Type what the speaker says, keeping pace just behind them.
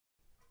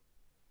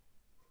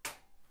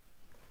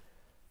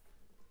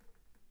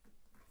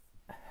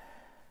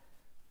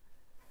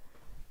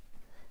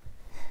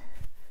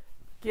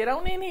Get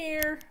on in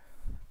here.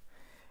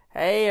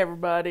 Hey,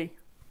 everybody.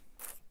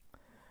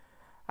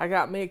 I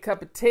got me a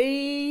cup of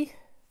tea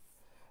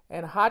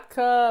and a hot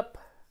cup.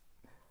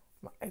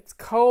 It's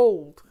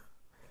cold.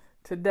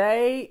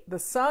 Today, the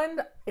sun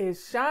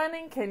is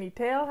shining. Can you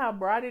tell how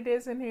bright it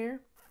is in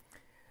here?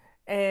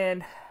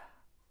 And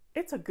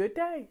it's a good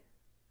day.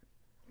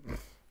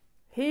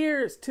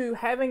 Here's to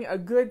having a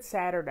good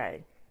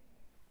Saturday.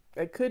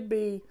 It could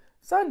be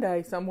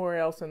Sunday somewhere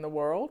else in the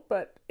world,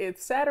 but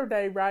it's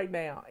Saturday right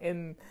now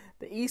in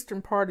the eastern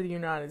part of the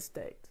United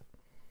States.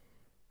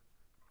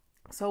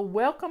 So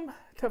welcome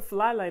to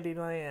Fly Lady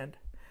Land.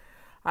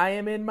 I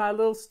am in my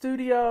little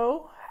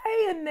studio.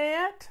 Hey,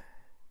 Annette.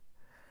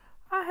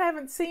 I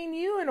haven't seen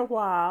you in a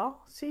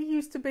while. She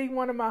used to be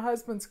one of my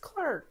husband's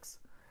clerks.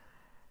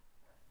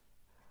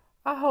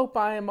 I hope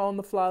I am on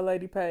the Fly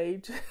Lady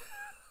page.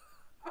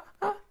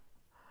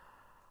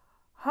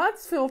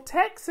 Huntsville,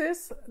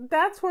 Texas,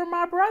 that's where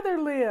my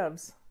brother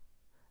lives.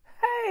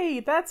 Hey,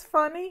 that's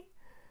funny.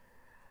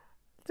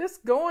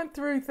 Just going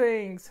through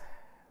things.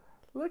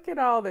 Look at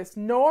all this.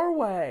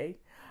 Norway.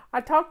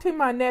 I talked to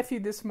my nephew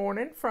this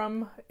morning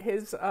from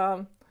his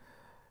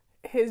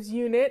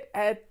unit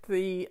at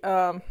the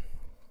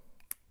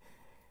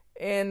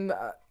in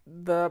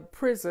the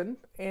prison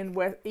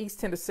in East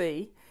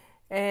Tennessee,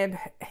 and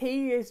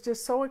he is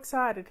just so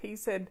excited. He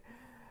said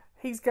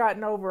he's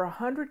gotten over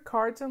 100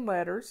 cards and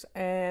letters,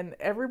 and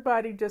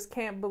everybody just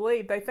can't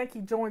believe. They think he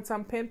joined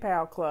some pen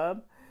pal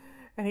club.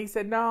 And he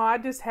said, no, I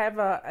just have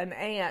an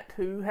aunt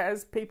who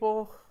has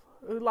people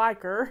who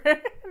like her.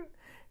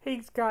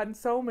 He's gotten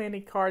so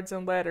many cards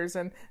and letters.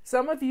 And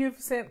some of you have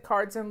sent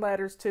cards and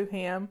letters to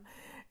him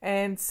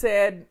and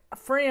said,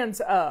 friends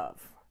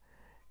of.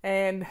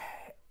 And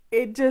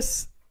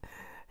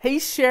he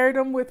shared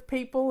them with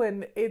people,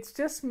 and it's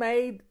just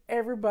made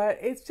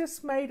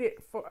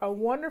it for a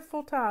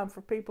wonderful time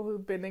for people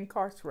who've been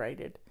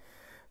incarcerated.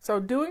 So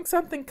doing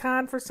something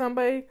kind for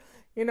somebody,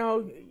 you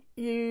know,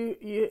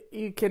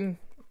 you can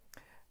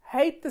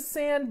hate the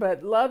sin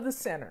but love the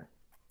sinner.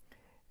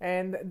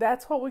 And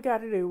that's what we got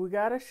to do. We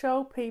got to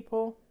show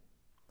people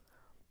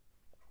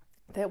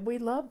that we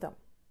love them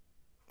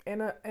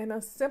in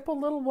a simple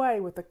little way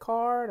with a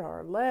card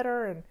or a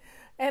letter.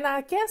 And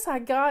I guess I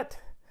got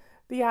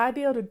the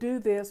idea to do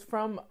this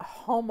from a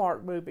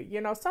Hallmark movie. You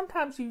know,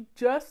 sometimes you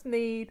just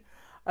need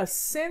a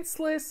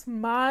senseless,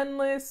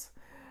 mindless,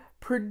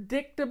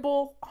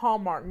 predictable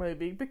Hallmark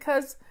movie,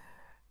 because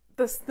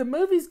the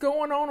movies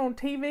going on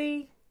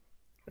TV,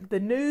 the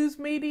news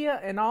media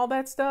and all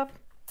that stuff,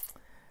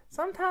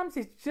 sometimes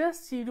it's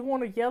just you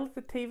want to yell at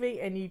the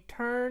TV and you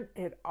turn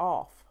it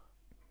off.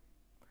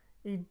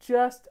 You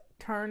just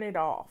turn it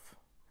off.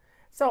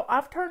 So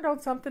I've turned on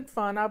something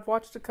fun. I've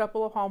watched a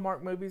couple of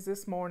Hallmark movies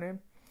this morning,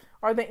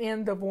 or the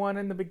end of one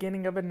and the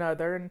beginning of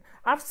another, and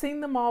I've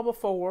seen them all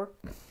before.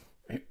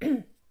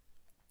 And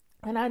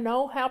I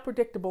know how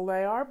predictable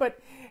they are, but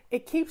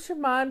it keeps your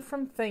mind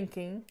from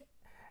thinking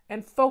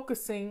and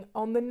focusing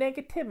on the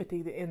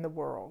negativity in the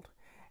world.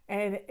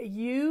 And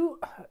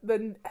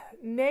the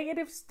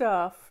negative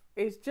stuff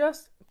is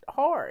just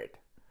hard.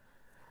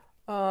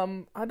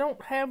 I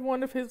don't have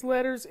one of his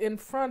letters in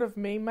front of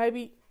me.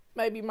 Maybe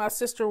my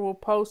sister will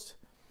post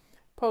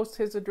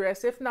his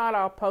address. If not,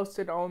 I'll post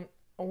it on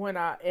when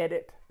I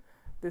edit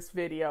this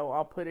video.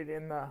 I'll put it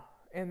in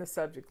the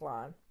subject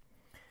line.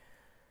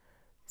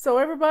 So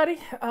everybody,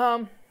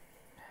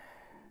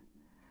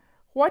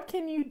 what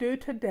can you do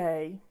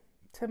today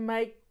to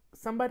make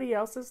somebody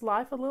else's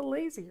life a little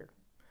easier?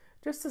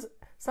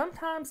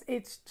 Sometimes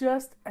it's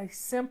just a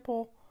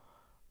simple,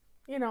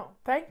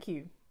 thank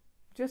you.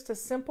 Just a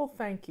simple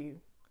thank you.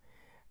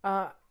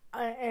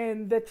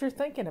 And that you're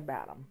thinking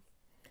about them.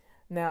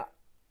 Now,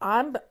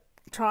 I'm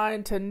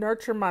trying to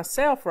nurture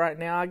myself right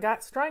now. I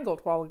got strangled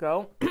a while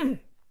ago.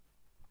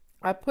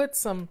 I put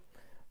some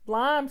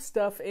lime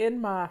stuff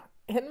in my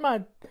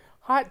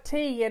hot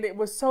tea, and it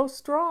was so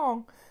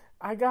strong,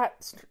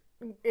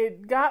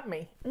 it got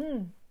me.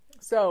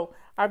 So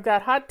I've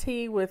got hot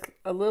tea with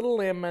a little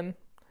lemon,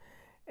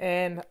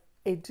 and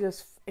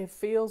it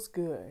feels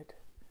good.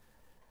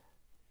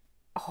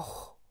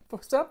 Oh, for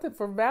something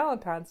for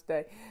Valentine's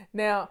Day.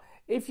 Now,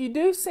 if you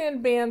do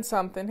send Ben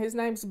something, his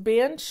name's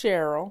Ben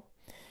Sherrill,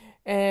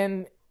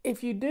 and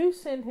if you do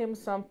send him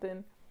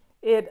something,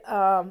 it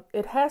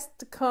has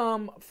to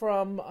come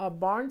from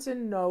Barnes &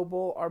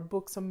 Noble or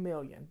Books A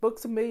Million.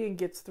 Books A Million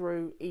gets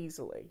through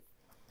easily.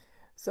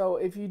 So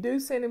if you do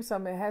send him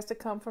something, it has to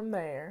come from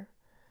there.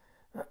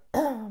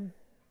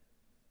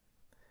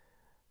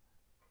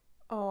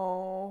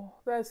 Oh,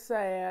 that's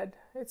sad.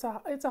 It's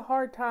a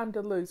hard time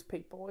to lose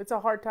people. It's a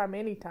hard time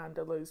any time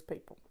to lose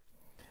people.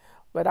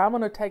 But I'm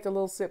going to take a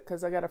little sip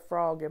because I got a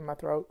frog in my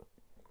throat.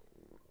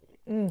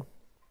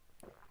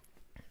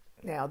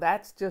 Now,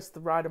 that's just the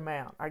right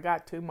amount. I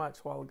got too much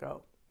a while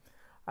ago.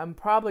 I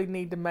probably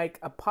need to make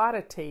a pot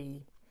of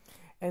tea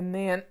and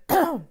then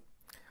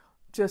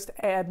just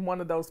add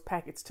one of those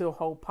packets to a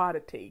whole pot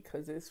of tea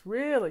because it's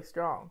really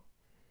strong.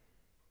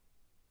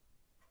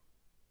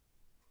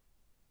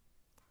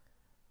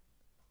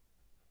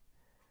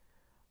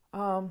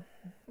 Um,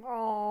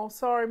 oh,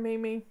 sorry,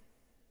 Mimi.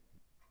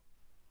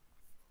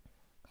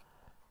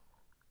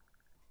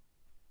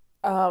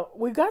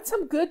 We got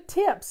some good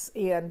tips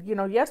in.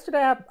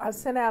 Yesterday I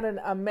sent out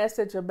a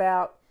message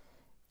about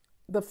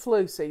the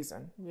flu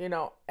season,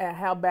 and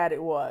how bad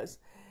it was.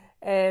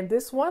 And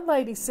this one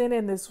lady sent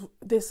in this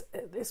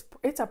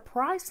it's a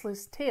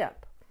priceless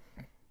tip.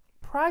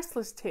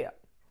 Priceless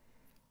tip.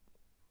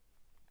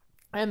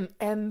 And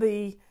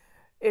the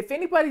if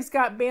anybody's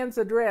got Ben's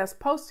address,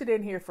 post it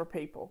in here for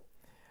people.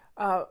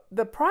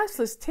 The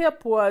priceless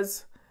tip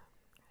was,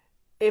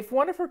 if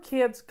one of her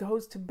kids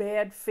goes to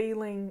bed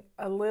feeling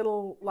a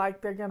little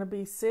like they're going to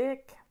be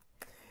sick,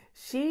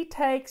 she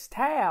takes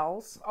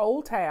towels,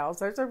 old towels,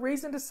 there's a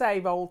reason to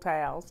save old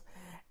towels,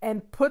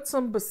 and puts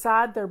them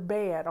beside their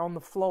bed on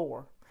the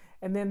floor.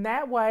 And then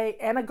that way,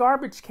 and a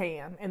garbage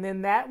can, and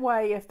then that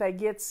way, if they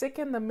get sick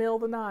in the middle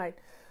of the night,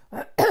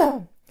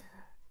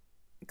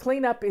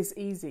 cleanup is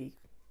easy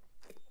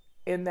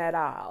in that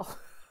aisle.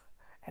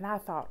 And I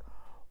thought,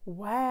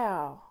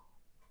 wow,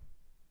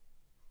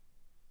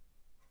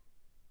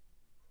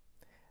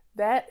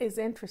 that is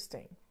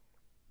interesting.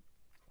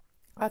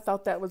 I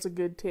thought that was a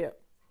good tip.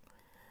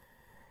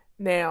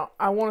 Now,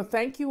 I want to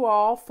thank you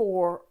all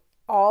for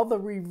all the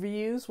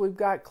reviews. We've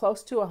got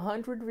close to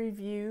 100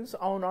 reviews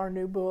on our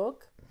new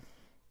book.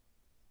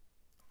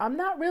 I'm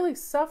not really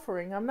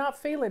suffering. I'm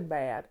not feeling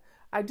bad.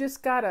 I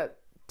just got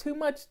too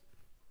much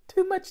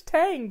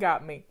tang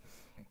got me.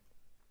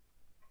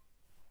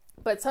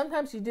 But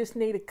sometimes you just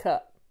need a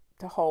cup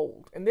to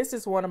hold. And this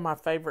is one of my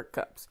favorite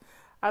cups.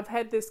 I've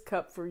had this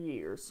cup for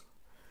years,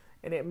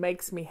 and it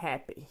makes me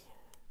happy.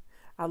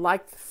 I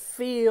like the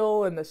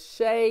feel and the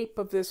shape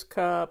of this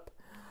cup.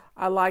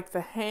 I like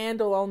the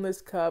handle on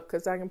this cup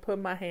because I can put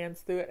my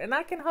hands through it, and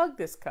I can hug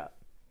this cup.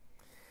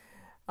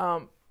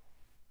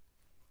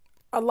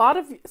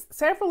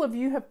 Several of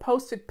you have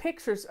posted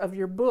pictures of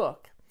your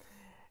book.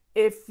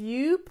 If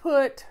you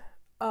put,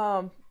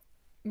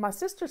 my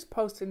sister's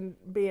posting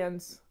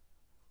Ben's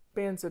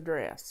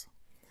address.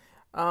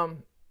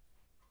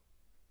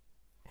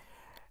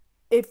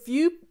 If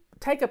you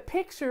take a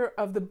picture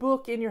of the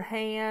book in your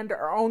hand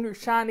or on your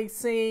shiny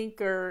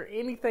sink or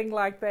anything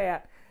like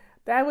that,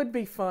 that would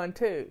be fun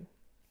too.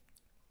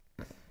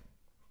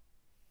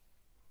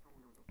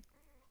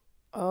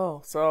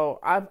 Oh, so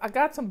I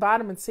got some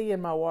vitamin C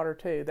in my water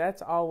too.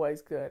 That's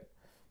always good.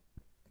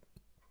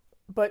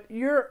 But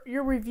your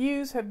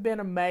reviews have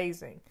been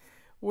amazing.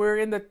 We're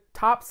in the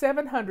top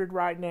 700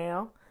 right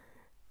now,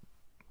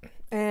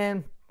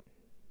 and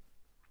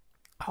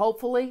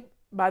hopefully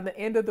by the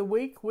end of the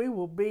week we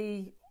will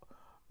be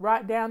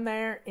right down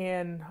there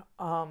in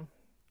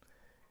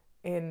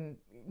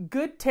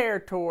good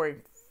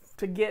territory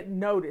to get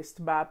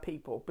noticed by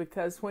people,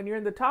 because when you're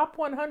in the top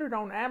 100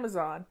 on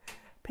Amazon,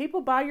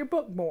 people buy your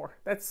book more.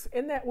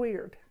 Isn't that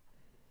weird?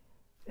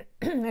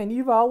 And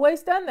you've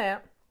always done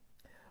that.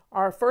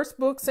 Our first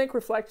book, Sync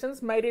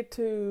Reflections, made it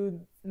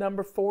to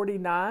number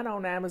 49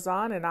 on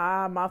Amazon, and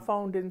my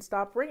phone didn't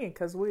stop ringing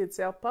because we had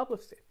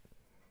self-published it.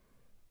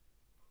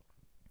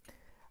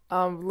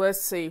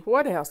 Let's see,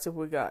 what else have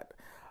we got?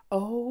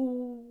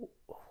 Oh,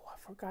 I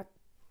forgot.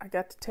 I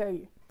got to tell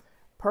you.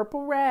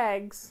 Purple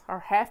Rags, our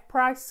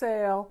half-price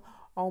sale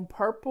on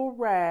Purple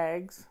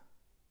Rags.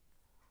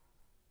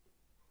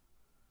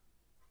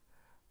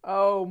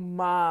 Oh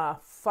my,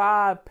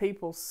 5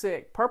 people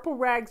sick. Purple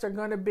Rags are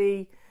going to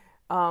be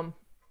no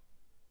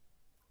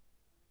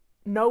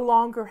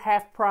longer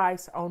half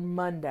price on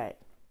Monday.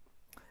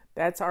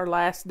 That's our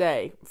last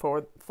day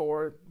for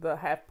the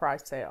half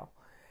price sale.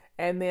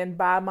 And then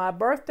by my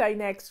birthday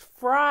next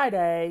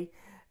Friday,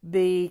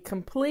 the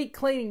complete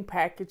cleaning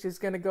package is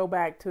going to go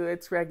back to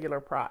its regular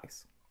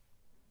price.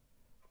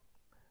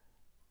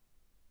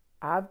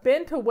 I've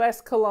been to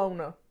West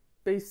Kelowna,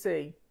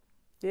 BC.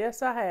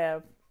 Yes, I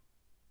have.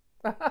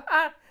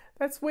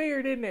 That's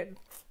weird, isn't it?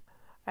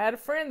 I had a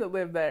friend that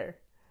lived there.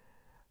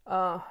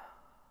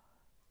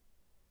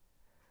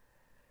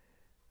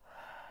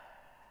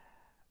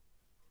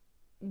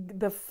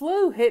 The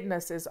flu hitting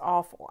us is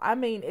awful. I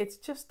mean, it's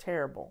just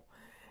terrible.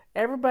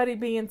 Everybody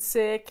being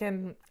sick,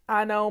 and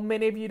I know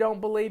many of you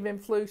don't believe in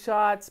flu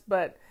shots,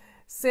 but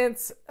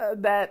since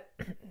that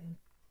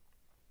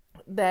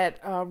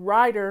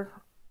writer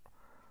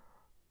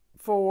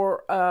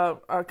for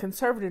a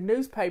conservative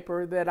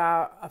newspaper that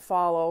I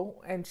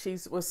follow, and she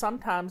was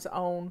sometimes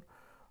on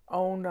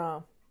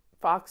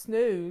Fox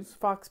News,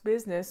 Fox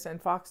Business, and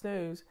Fox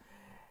News.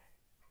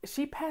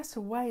 She passed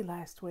away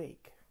last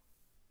week,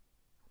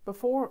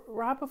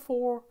 right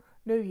before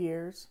New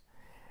Year's,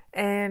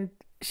 and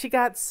she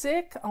got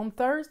sick on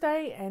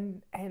Thursday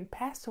and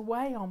passed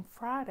away on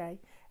Friday,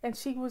 and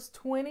she was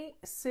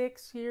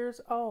 26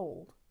 years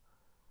old.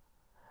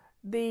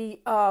 The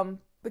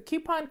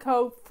coupon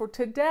code for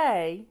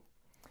today,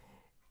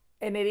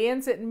 and it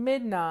ends at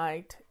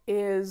midnight,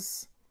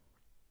 is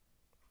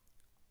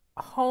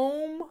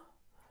home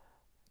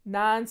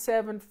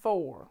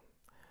 974.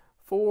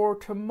 For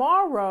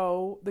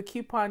tomorrow, the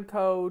coupon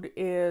code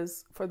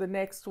is, for the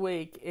next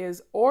week,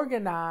 is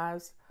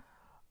organize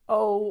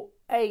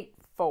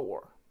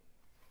 684.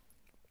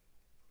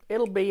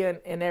 It'll be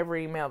in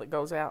every email that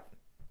goes out.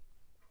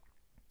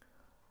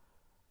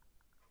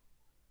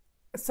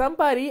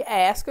 Somebody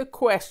asked a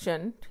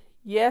question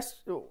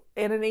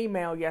in an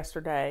email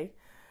yesterday,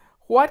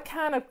 what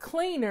kind of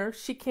cleaner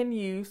she can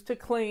use to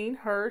clean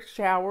her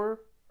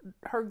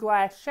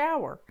glass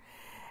shower.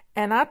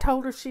 And I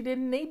told her she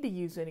didn't need to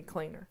use any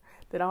cleaner,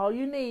 that all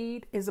you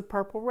need is a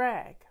purple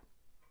rag.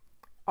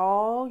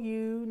 All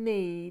you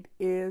need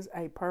is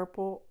a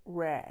purple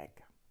rag.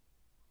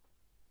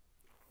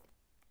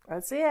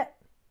 That's it.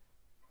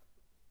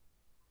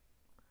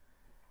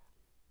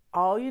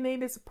 All you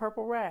need is a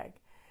purple rag.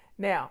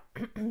 Now,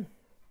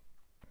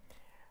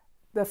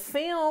 the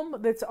film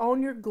that's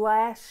on your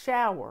glass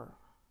shower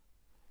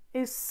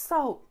is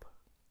soap.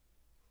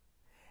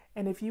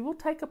 And if you will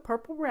take a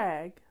purple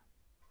rag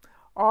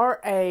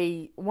or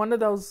one of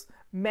those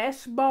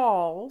mesh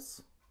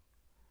balls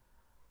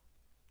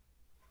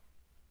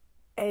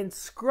and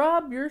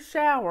scrub your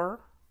shower,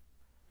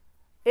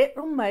 it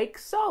will make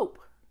soap.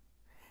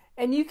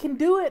 And you can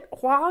do it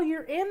while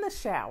you're in the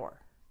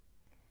shower.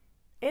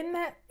 Isn't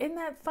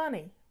that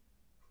funny?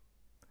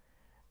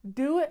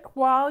 Do it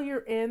while you're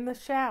in the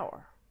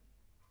shower.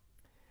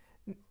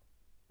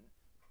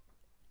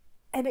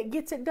 And it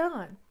gets it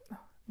done.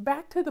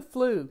 Back to the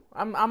flu.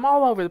 I'm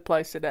all over the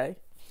place today.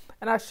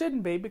 And I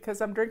shouldn't be because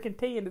I'm drinking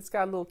tea and it's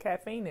got a little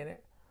caffeine in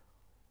it.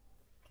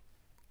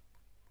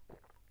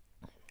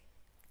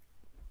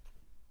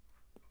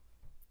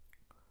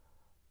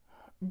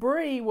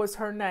 Bree was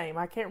her name.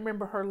 I can't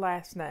remember her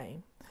last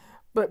name.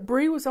 But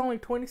Bree was only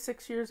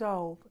 26 years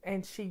old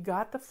and she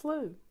got the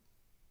flu.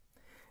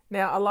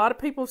 Now, a lot of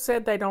people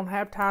said they don't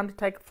have time to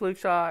take a flu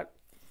shot.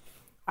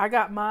 I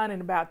got mine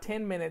in about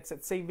 10 minutes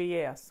at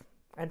CVS.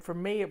 And for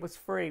me, it was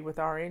free with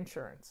our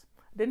insurance.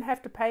 I didn't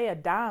have to pay a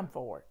dime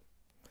for it.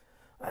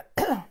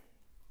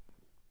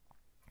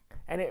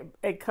 And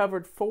it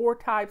covered 4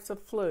 types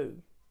of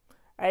flu.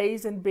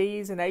 A's and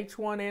B's and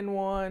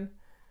H1N1.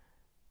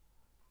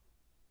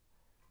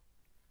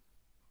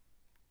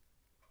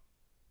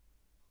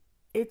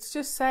 It's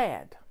just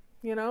sad,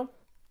 you know.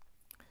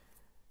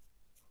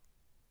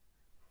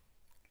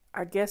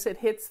 I guess it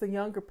hits the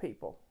younger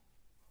people.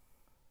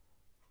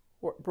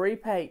 Bree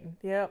Payton,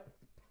 yep.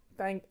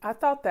 I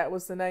thought that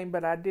was the name,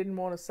 but I didn't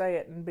want to say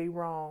it and be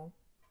wrong.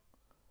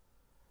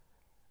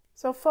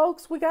 So,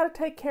 folks, we got to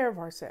take care of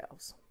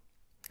ourselves.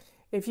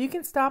 If you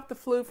can stop the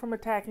flu from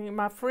attacking you,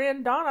 my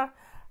friend Donna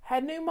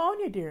had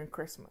pneumonia during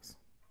Christmas.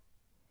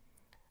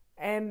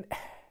 And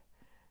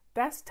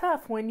that's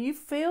tough. When you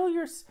feel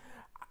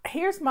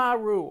here's my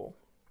rule.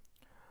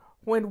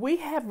 When we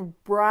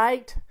have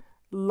bright,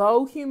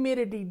 low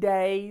humidity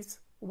days,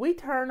 we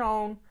turn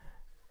on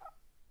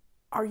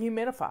our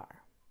humidifier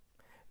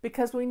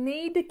because we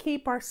need to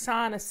keep our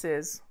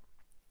sinuses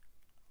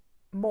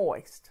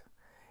moist.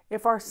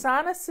 If our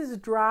sinuses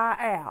dry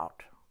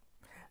out,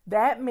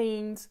 that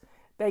means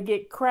they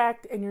get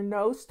cracked and your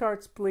nose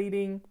starts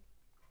bleeding.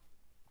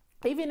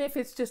 Even if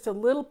it's just a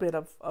little bit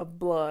of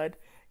blood,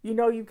 you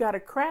know you've got a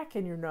crack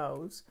in your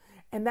nose,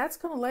 and that's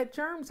going to let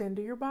germs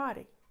into your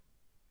body.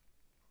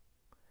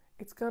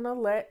 It's going to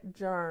let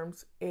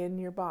germs in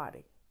your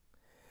body.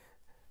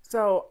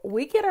 So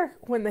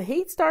when the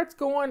heat starts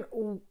going,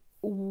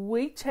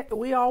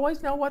 we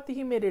always know what the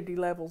humidity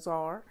levels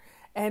are,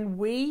 and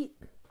we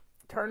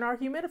turn our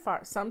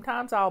humidifier.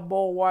 Sometimes I'll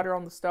boil water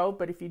on the stove,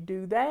 but if you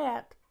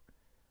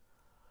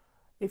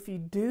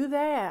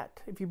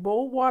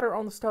boil water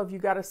on the stove, you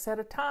got to set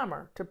a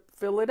timer to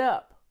fill it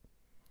up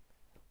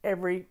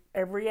every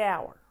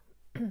hour.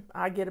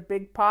 I get a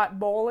big pot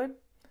boiling,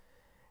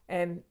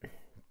 and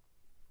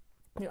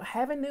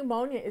having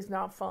pneumonia is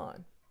not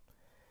fun.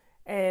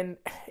 And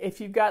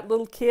if you've got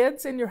little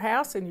kids in your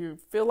house and you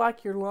feel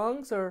like your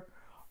lungs are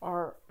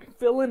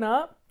filling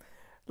up,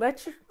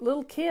 let your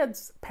little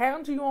kids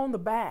pound you on the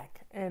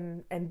back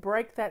and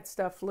break that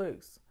stuff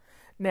loose.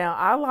 Now,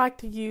 I like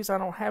to use, I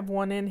don't have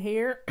one in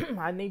here.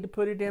 I need to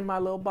put it in my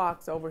little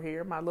box over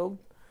here, my little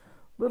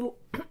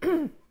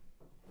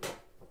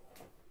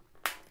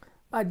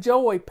my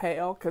joy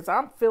pail, because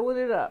I'm filling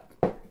it up.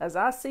 As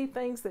I see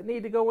things that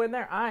need to go in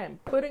there, I am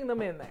putting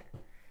them in there.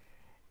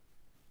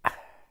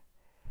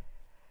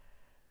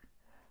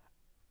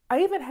 I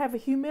even have a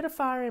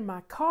humidifier in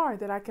my car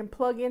that I can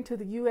plug into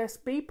the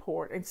USB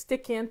port and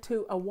stick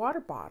into a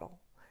water bottle.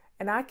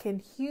 And I can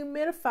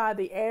humidify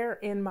the air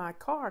in my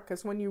car,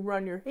 because when you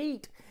run your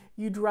heat,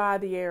 you dry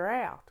the air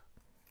out.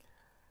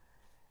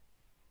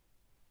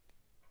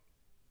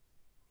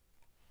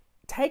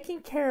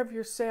 Taking care of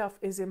yourself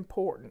is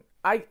important.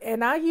 I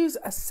use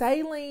a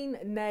saline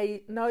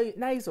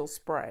nasal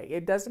spray.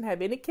 It doesn't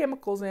have any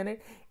chemicals in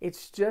it.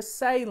 It's just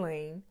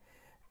saline.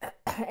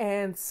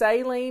 And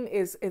saline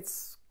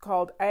it's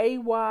called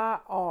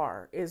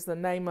AYR is the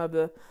name of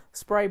the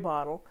spray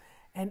bottle.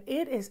 And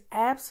it is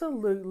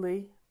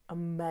absolutely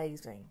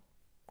amazing.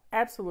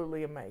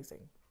 Absolutely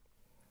amazing.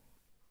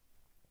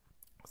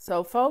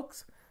 So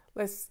folks,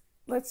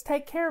 let's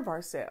take care of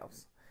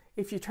ourselves.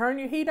 If you turn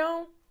your heat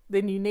on,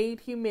 then you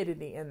need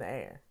humidity in the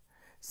air.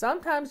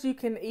 Sometimes you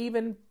can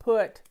even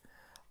put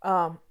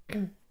um,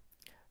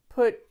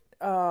 put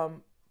a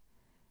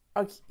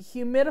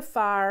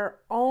humidifier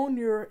on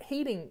your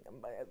heating.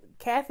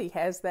 Kathy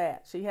has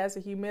that. She has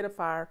a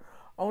humidifier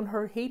on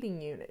her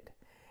heating unit,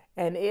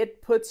 and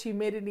it puts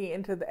humidity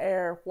into the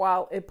air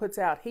while it puts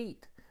out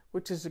heat,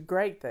 which is a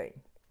great thing.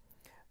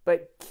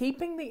 But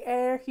keeping the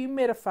air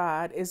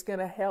humidified is going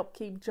to help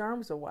keep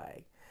germs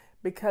away,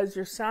 because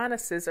your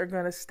sinuses are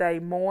going to stay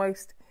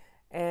moist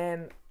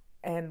and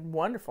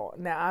wonderful.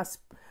 Now,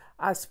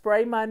 I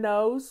spray my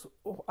nose.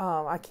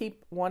 I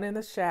keep one in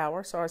the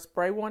shower, so I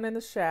spray one in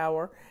the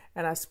shower,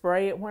 and I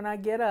spray it when I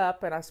get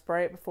up, and I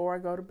spray it before I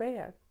go to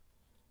bed.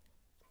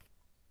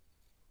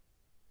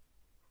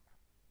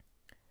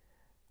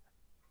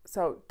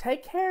 So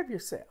take care of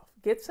yourself.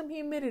 Get some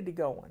humidity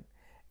going,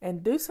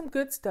 and do some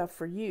good stuff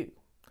for you.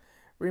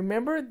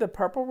 Remember, the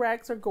purple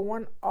rags are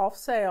going off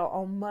sale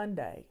on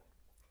Monday.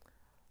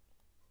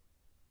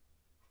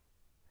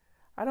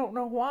 I don't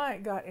know why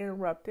it got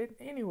interrupted.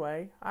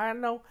 Anyway, I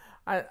know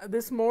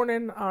this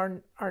morning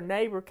our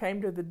neighbor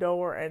came to the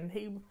door, and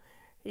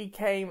he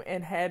came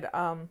and had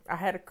I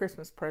had a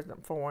Christmas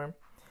present for him,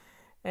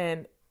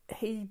 and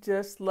he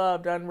just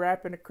loved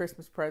unwrapping a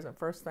Christmas present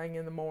first thing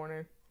in the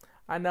morning.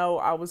 I know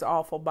I was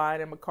awful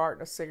buying him a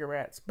carton of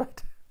cigarettes,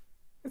 but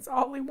it's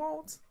all he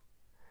wants.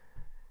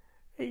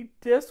 He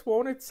just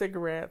wanted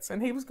cigarettes,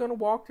 and he was going to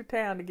walk to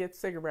town to get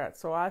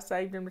cigarettes, so I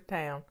saved him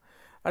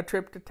a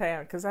trip to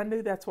town, because I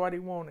knew that's what he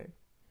wanted.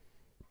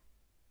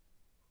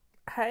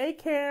 Hey,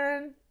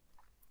 Karen.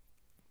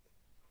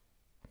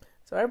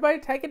 So everybody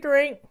take a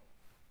drink.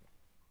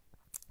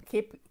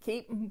 Get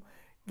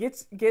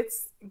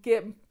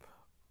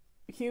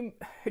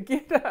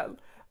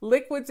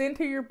liquids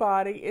into your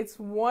body. It's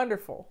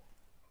wonderful.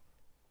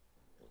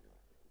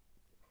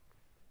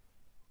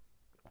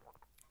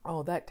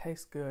 Oh, that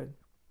tastes good.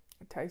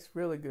 It tastes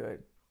really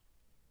good.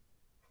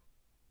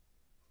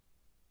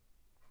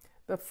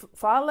 The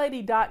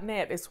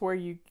FlyLady.net is where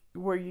you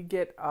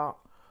get our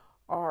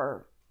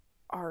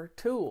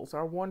tools,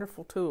 our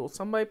wonderful tools.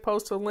 Somebody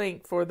post a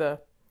link for the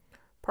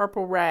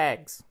purple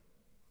rags.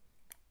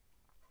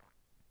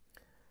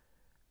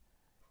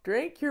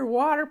 Drink your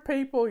water,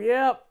 people.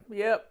 Yep.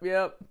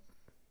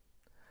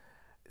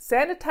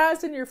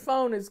 Sanitizing your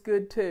phone is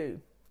good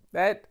too.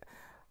 That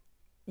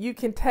you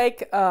can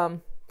take a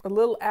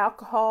little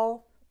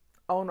alcohol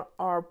on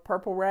our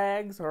purple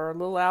rags, or a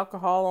little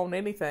alcohol on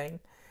anything,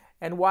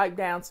 and wipe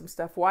down some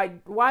stuff.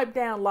 Wipe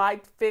down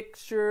light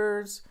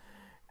fixtures.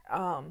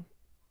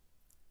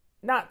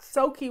 Not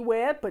soaky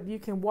wet, but you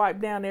can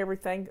wipe down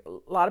everything.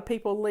 A lot of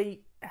people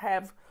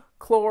have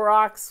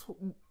Clorox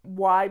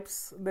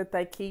wipes that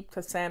they keep to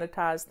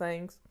sanitize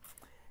things.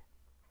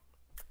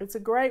 It's a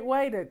great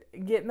way to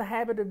get in the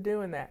habit of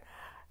doing that.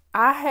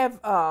 I have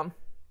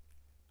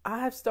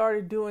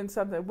started doing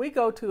something. We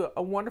go to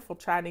a wonderful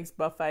Chinese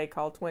buffet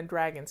called Twin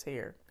Dragons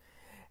here.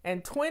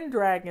 And Twin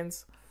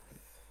Dragons,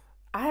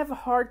 I have a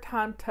hard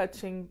time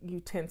touching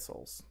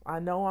utensils. I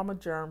know I'm a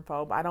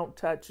germphobe. I don't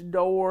touch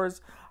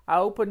doors. I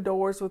open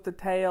doors with the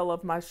tail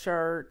of my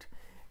shirt,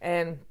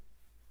 and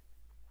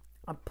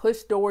I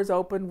push doors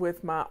open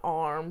with my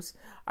arms.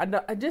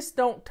 I just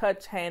don't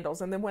touch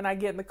handles. And then when I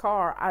get in the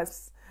car,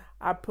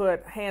 I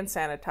put hand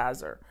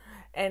sanitizer.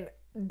 And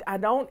I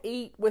don't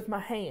eat with my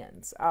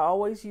hands. I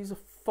always use a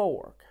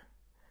fork.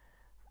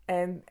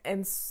 And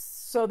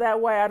so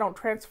that way I don't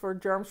transfer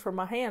germs from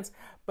my hands.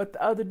 But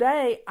the other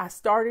day, I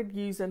started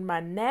using my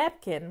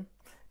napkin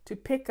to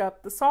pick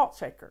up the salt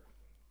shaker.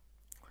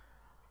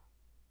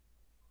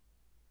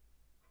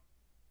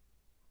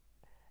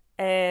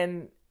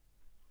 And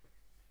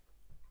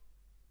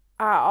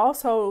I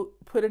also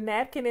put a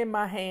napkin in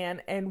my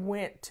hand and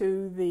went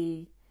to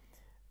the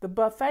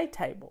buffet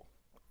table.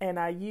 And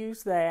I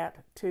used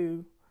that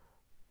to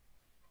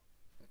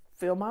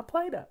fill my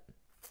plate up.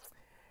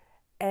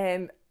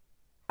 And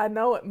I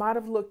know it might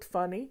have looked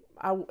funny.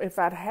 If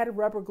I'd had a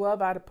rubber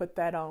glove, I'd have put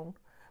that on.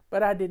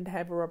 But I didn't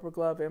have a rubber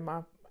glove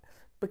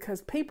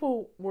because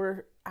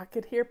I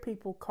could hear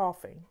people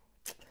coughing.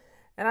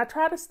 And I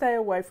try to stay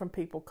away from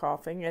people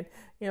coughing. And,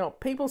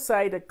 people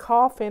say to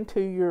cough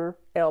into your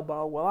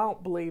elbow. Well, I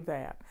don't believe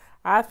that.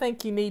 I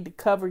think you need to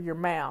cover your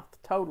mouth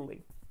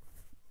totally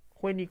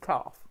when you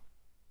cough.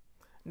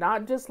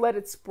 Not just let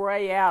it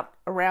spray out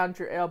around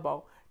your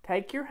elbow.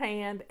 Take your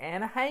hand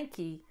and a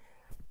hanky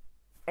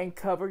and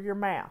cover your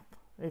mouth.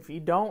 If you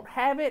don't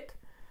have it,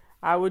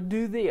 I would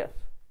do this.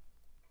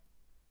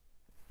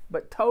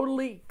 But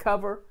totally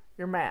cover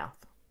your mouth.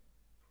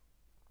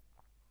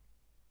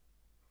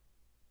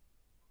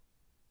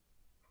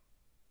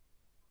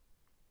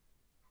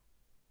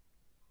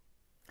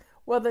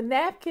 Well, the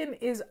napkin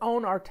is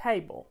on our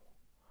table.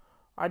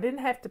 I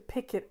didn't have to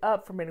pick it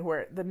up from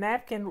anywhere. The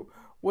napkin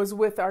was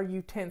with our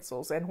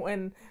utensils. And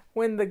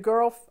when the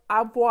girl,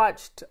 I've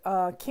watched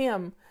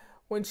Kim,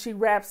 when she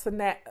wraps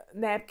the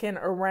napkin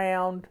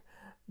around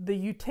the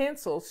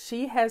utensils,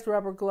 she has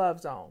rubber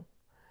gloves on.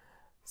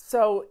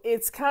 So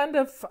it's kind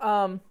of,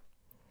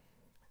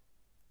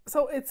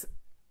 so it's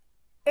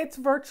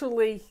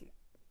virtually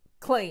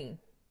clean.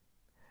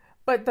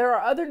 But there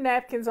are other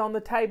napkins on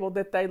the table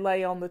that they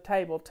lay on the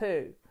table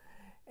too.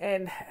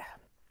 And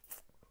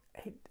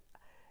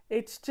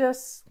it's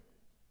just,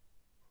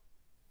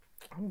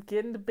 I'm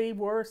getting to be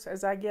worse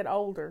as I get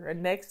older.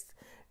 And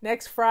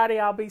next Friday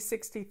I'll be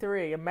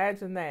 63.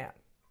 Imagine that.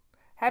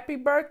 Happy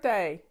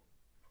birthday,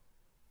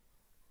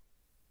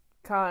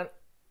 I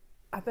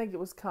think it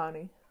was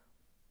Connie.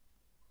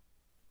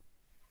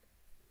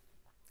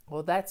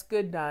 Well, that's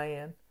good,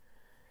 Diane.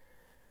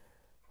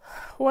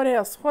 What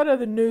else? What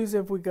other news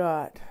have we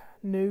got?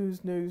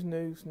 News.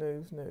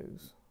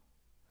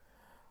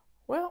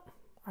 Well,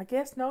 I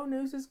guess no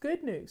news is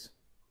good news.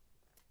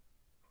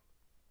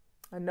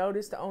 I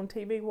noticed on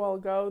TV a while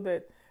ago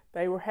that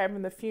they were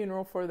having the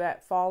funeral for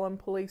that fallen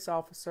police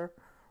officer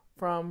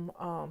from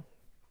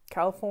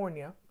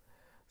California.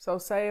 So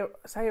say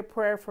a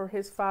prayer for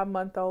his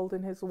 5-month-old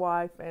and his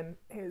wife and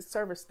his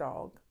service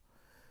dog.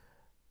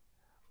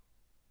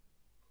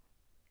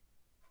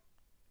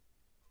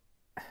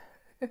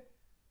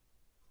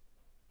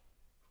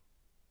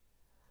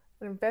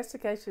 An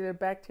investigation of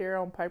bacteria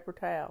on paper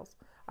towels.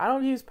 I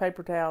don't use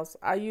paper towels.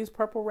 I use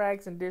purple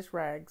rags and dish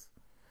rags.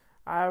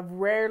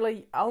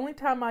 Only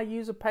time I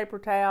use a paper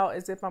towel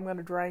is if I'm going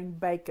to drain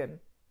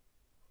bacon.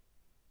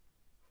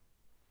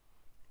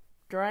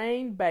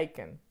 Drain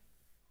bacon.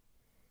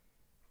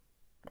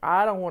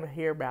 I don't want to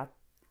hear about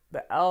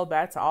that. Oh,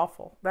 that's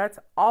awful. That's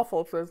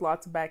awful if there's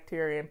lots of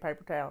bacteria in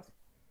paper towels.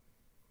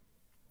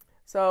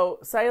 So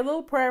say a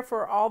little prayer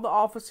for all the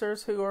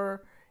officers who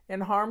are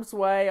in harm's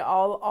way,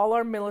 all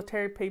our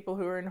military people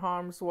who are in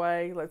harm's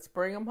way. Let's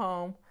bring them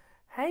home.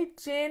 Hey,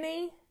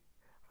 Jenny.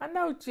 I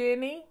know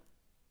Jenny.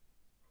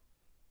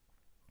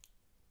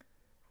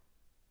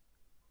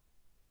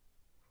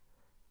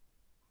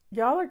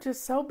 Y'all are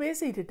just so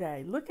busy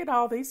today. Look at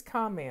all these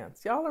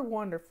comments. Y'all are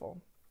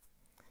wonderful.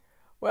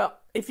 Well,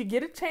 if you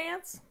get a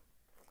chance,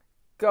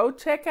 go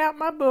check out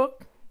my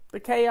book, The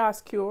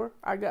Chaos Cure.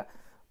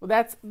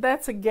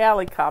 That's a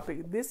galley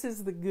copy. This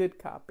is the good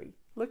copy.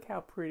 Look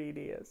how pretty it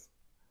is.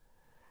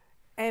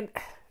 And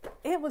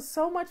it was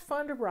so much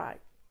fun to write.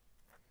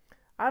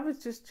 I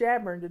was just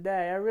jabbering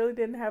today. I really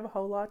didn't have a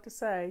whole lot to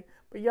say.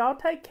 But y'all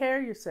take care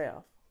of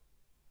yourself.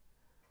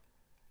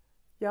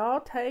 Y'all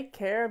take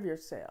care of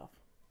yourself.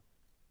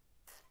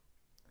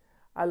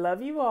 I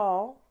love you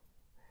all.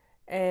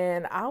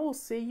 And I will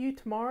see you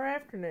tomorrow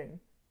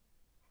afternoon.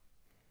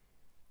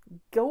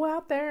 Go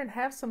out there and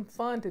have some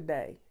fun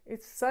today.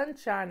 It's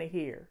sunshiny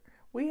here.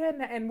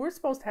 And we're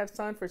supposed to have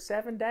sun for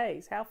 7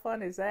 days. How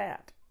fun is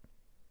that?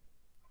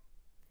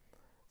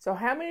 So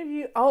how many of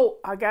you? Oh,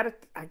 I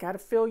gotta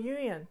fill you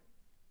in.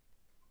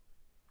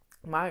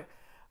 My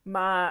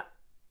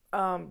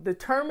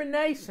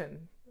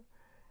determination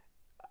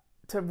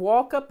to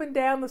walk up and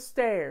down the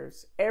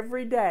stairs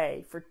every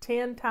day for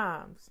 10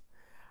 times.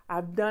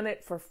 I've done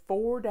it for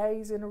 4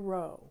 days in a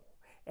row.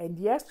 And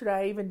yesterday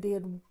I even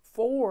did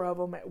 4 of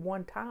them at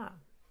one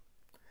time.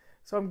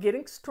 So I'm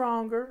getting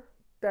stronger.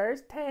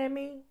 There's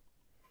Tammy.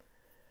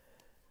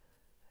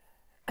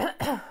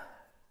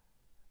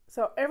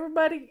 So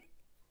everybody,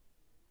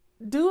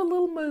 do a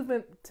little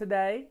movement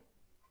today.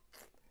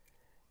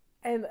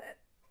 And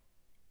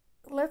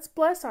let's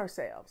bless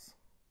ourselves.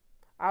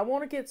 I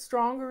want to get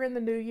stronger in the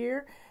new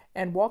year.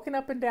 And walking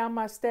up and down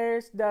my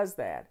stairs does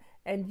that.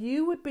 And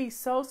you would be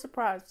so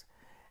surprised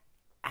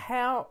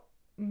how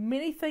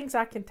many things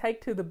I can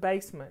take to the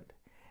basement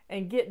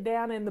and get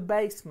down in the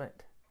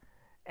basement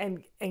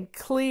and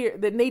clear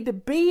that need to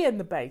be in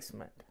the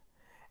basement,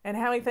 and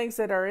how many things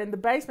that are in the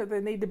basement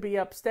that need to be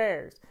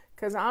upstairs,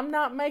 because I'm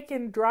not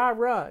making dry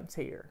runs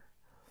here.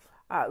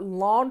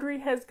 Laundry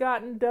has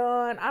gotten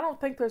done. I don't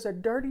think there's a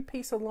dirty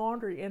piece of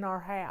laundry in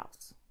our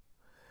house.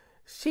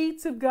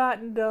 Sheets have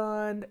gotten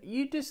done.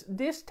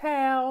 Dish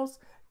towels,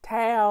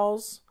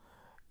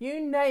 you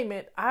name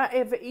it. I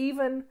have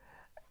even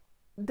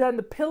done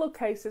the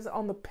pillowcases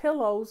on the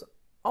pillows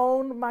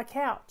on my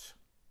couch.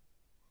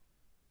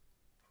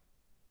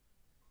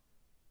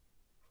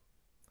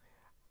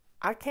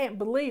 I can't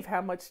believe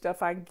how much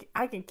stuff I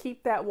can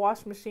keep that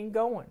wash machine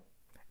going.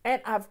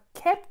 And I've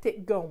kept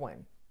it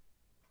going.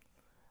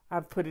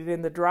 I've put it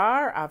in the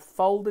dryer. I've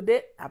folded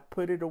it. I've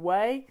put it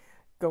away.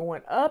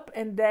 Going up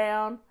and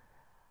down.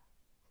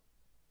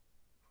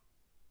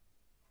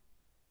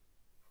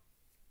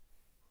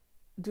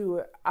 Do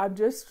it. I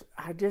just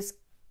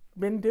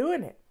been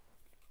doing it.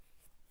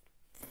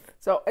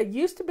 So it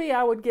used to be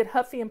I would get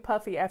huffy and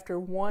puffy after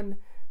one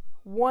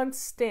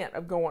stint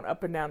of going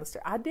up and down the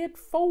stairs. I did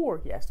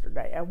 4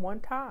 yesterday at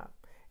one time.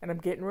 And I'm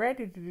getting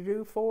ready to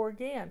do 4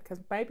 again, because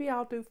maybe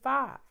I'll do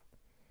 5.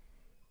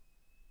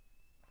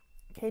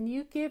 Can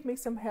you give me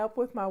some help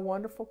with my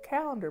wonderful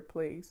calendar,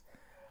 please?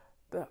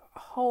 The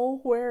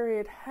hole where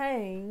it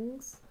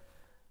hangs.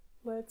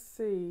 Let's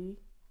see.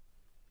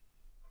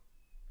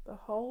 The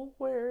hole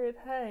where it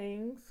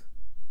hangs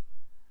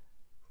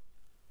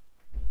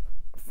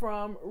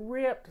from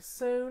ripped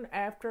soon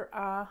after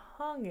I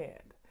hung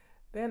it.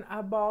 Then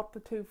I bought the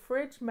 2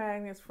 fridge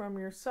magnets from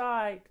your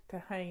site to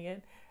hang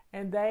it,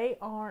 and they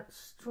aren't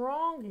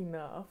strong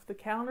enough. The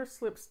counter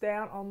slips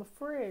down on the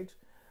fridge.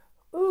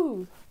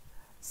 Ooh,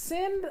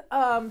 send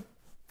an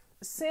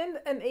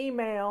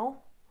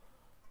email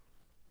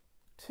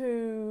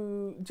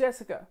to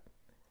Jessica.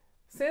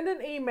 Send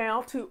an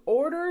email to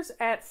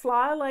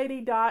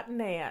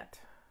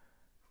orders@flylady.net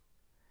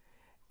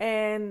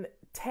and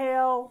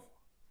tell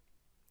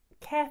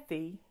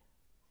Kathy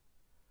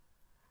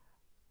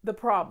the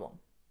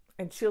problem,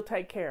 and she'll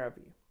take care of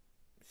you.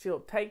 She'll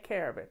take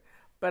care of it.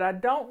 But I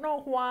don't know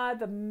why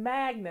the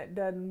magnet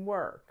doesn't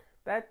work.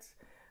 That's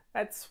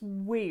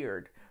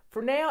weird.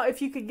 For now,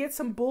 if you could get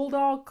some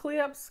bulldog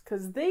clips,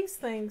 because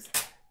these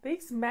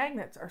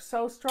magnets are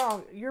so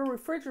strong. Your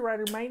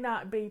refrigerator may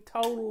not be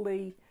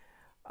totally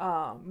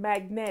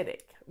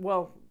magnetic.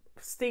 Well,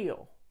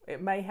 steel.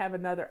 It may have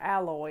another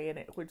alloy in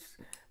it,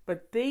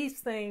 but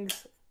these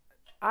things,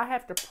 I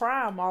have to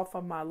pry them off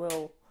of my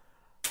little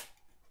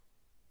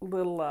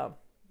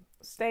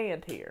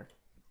stand here.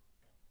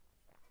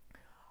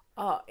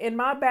 In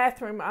my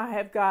bathroom, I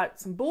have got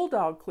some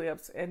bulldog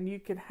clips, and you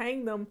can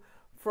hang them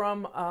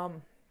from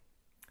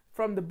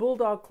the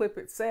bulldog clip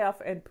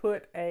itself and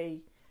put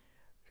a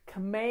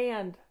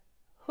command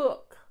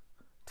hook,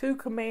 2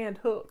 command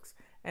hooks,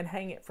 and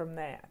hang it from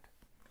that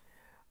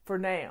for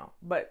now.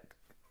 But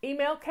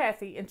email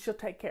Kathy and she'll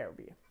take care of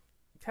you.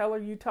 Tell her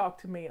you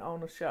talked to me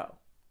on a show.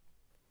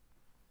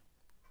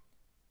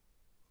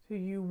 Do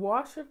you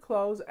wash your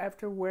clothes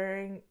after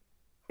wearing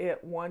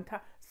it one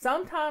time?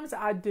 Sometimes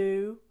I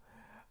do,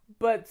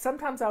 but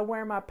sometimes I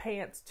wear my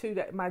jeans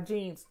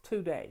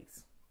 2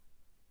 days.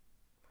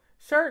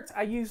 Shirts,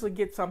 I usually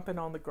get something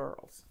on the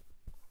girls.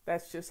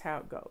 That's just how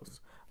it goes.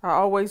 I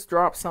always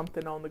drop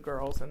something on the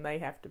girls and they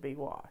have to be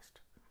washed.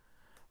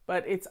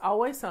 But it's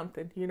always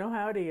something. You know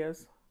how it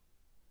is.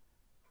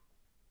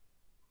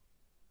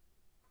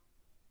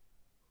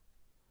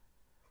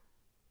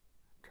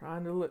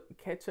 Trying to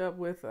catch up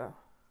with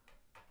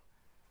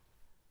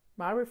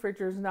my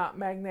refrigerator is not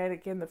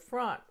magnetic in the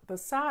front. The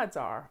sides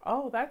are.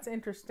 Oh, that's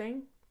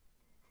interesting.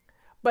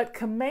 But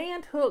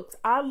command hooks.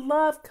 I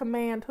love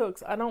command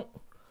hooks.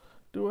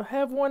 Do I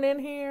have one in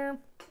here?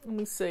 Let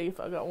me see if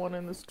I got one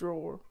in this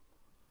drawer.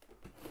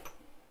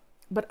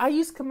 But I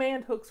use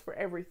command hooks for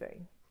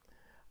everything.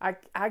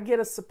 I get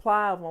a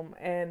supply of them,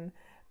 and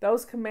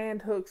those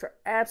command hooks are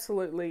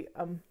absolutely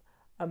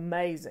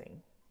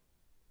amazing.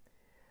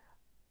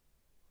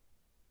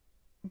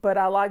 But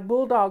I like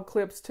bulldog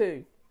clips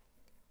too.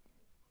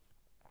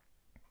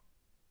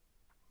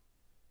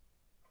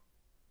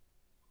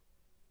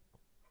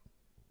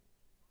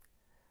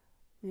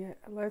 Yeah,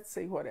 let's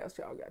see what else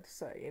y'all got to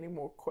say. Any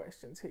more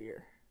questions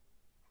here?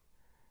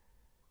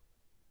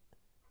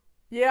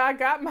 Yeah, I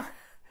got my...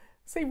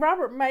 See,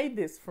 Robert made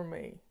this for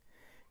me.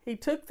 He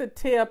took the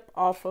tip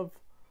off of...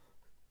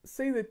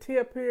 See the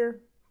tip here?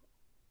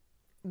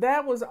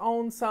 That was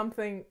on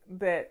something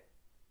that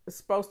is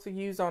supposed to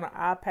use on an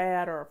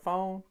iPad or a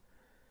phone.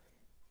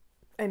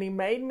 And he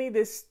made me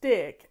this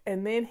stick,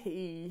 and then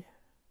he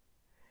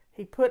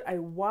put a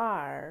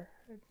wire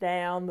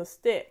down the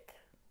stick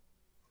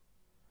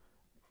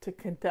to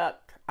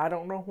conduct. I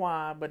don't know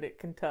why, but it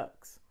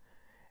conducts.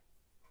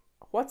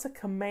 What's a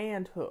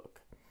command hook?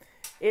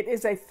 It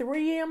is a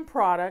 3M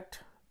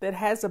product that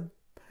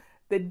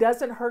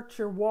doesn't hurt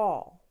your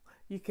wall.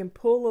 You can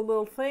pull a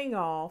little thing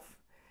off,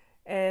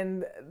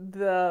 and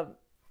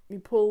you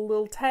pull a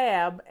little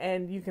tab,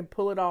 and you can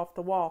pull it off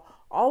the wall.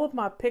 All of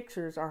my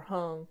pictures are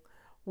hung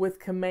with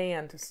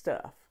command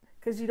stuff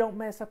because you don't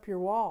mess up your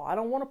wall. I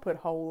don't want to put a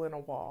hole in a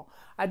wall.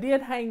 I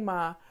did hang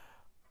my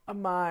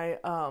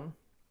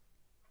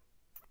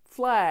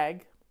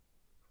flag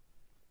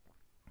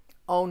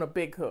on a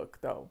big hook,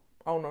 though,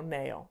 on a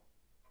nail.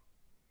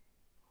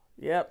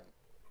 Yep.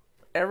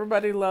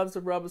 Everybody loves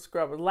a rubber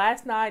scrubber.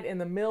 Last night, in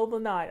the middle of the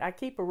night, I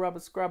keep a rubber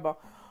scrubber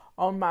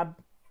on my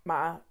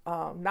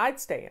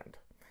nightstand.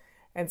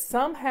 And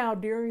somehow,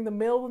 during the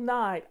middle of the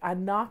night, I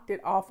knocked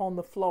it off on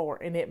the floor,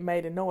 and it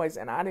made a noise,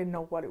 and I didn't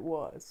know what it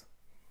was.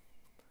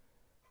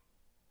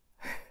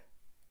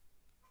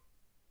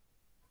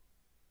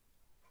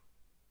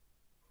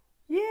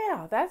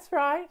 Yeah, that's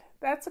right.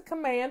 That's a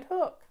command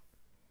hook.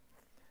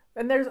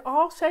 And there's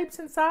all shapes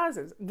and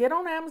sizes. Get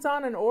on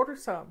Amazon and order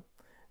some.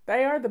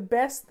 They are the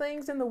best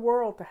things in the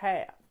world to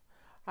have.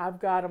 I've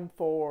got them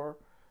for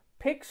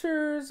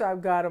pictures.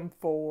 I've got them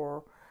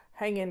for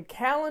hanging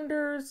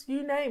calendars.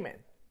 You name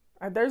it.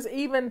 I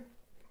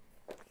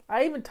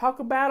even talk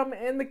about them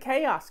in the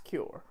Chaos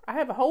Cure. I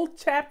have a whole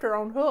chapter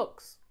on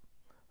hooks.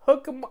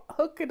 Hook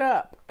it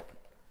up.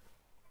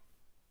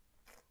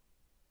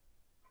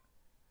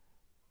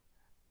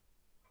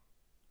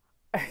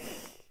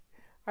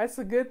 That's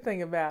the good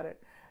thing about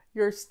it.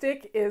 Your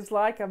stick is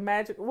like a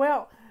magic...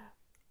 Well,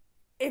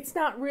 it's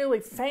not really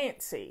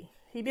fancy.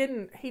 He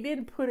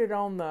didn't put it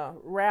on the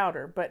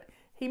router, but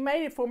he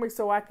made it for me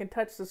so I can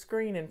touch the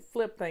screen and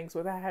flip things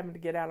without having to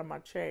get out of my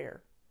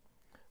chair,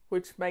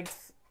 which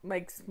makes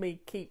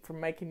me keep from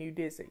making you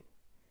dizzy.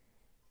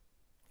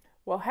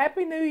 Well,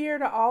 Happy New Year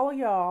to all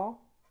y'all.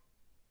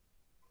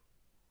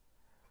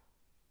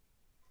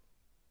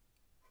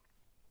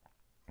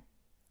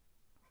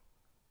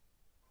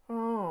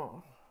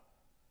 Oh.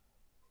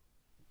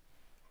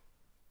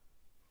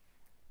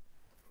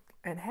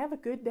 And have a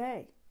good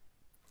day.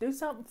 Do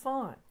something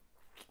fun.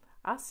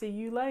 I'll see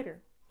you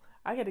later.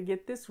 I got to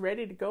get this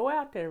ready to go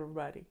out to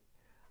everybody.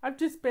 I've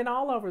just been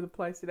all over the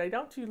place today.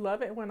 Don't you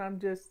love it when I'm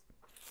just,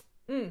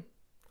 the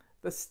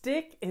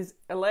stick is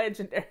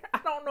legendary. I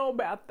don't know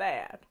about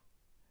that.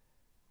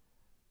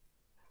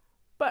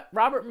 But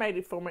Robert made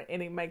it for me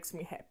and it makes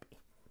me happy.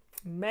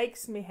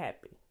 Makes me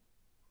happy.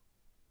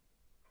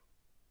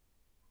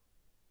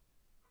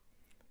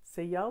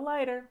 See y'all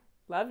later.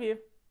 Love you.